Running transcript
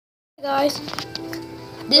Guys,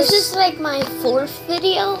 this is like my fourth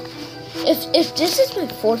video. If this is my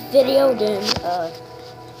fourth video, then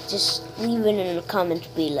just leave it in the comments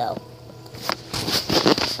below.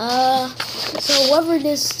 So whenever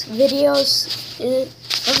this video is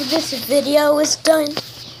done,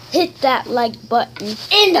 hit that like button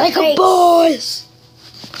in the like face. A boss.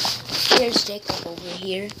 Here's Jacob over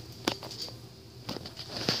here,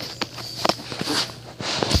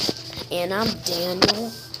 and I'm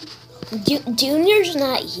Daniel. Junior's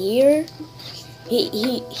not here.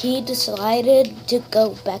 He decided to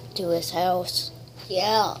go back to his house.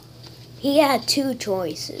 Yeah. He had two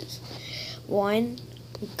choices. One,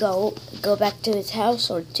 go back to his house,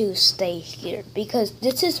 or two, stay here, because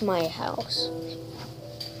this is my house.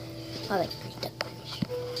 I like decoration.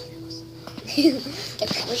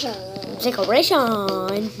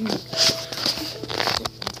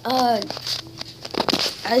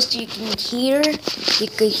 As you can hear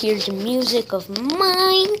the music of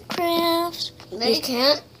Minecraft. No, you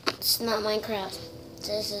can't. It's not Minecraft.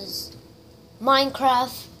 This is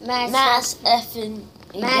Minecraft Massive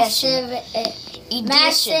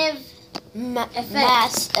Edition.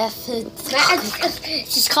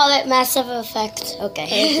 Just call it Massive Effect.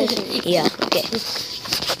 Okay. Yeah. Okay.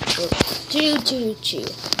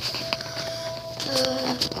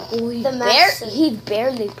 He's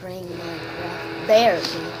barely playing Minecraft. Barely.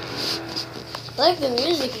 I like the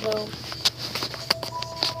music though.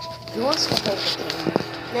 He wants to hold the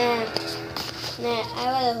camera. Nah, I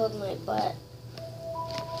rather hold my butt.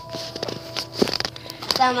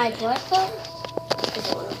 Is that my butt though? I don't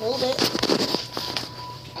want to hold it.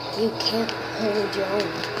 You can't hold your own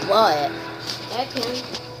butt. I can.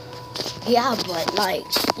 Yeah, but like,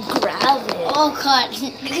 grab it. Oh god.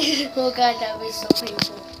 Oh god, that would be so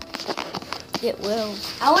painful. It will.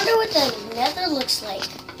 I wonder what the nether looks like.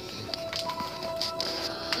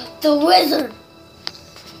 The wizard.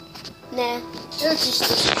 Nah, it'll just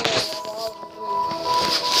destroy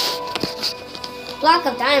all the block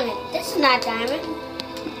of diamond. This is not diamond.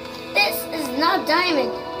 This is not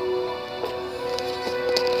diamond.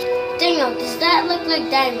 Dingo, does that look like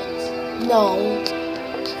diamonds? No.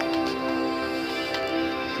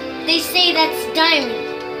 They say that's diamond.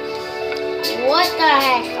 What the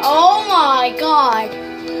heck? Oh my god.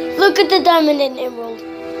 Look at the diamond and emerald.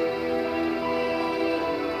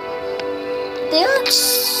 They look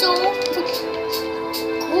so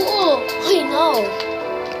cool. I know.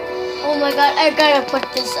 Oh my god, I gotta put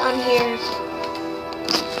this on here.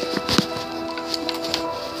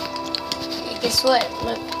 Hey, guess what?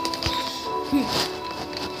 Look.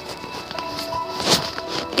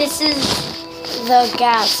 This is the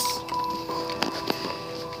gas.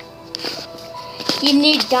 You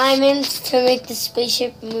need diamonds to make the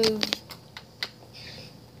spaceship move.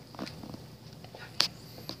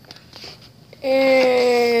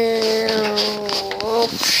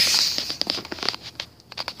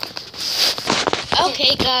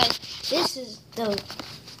 Okay, guys, this is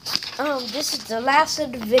the last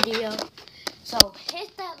of the video. So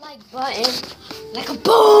hit that like button like a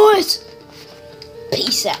boss.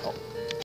 Peace out.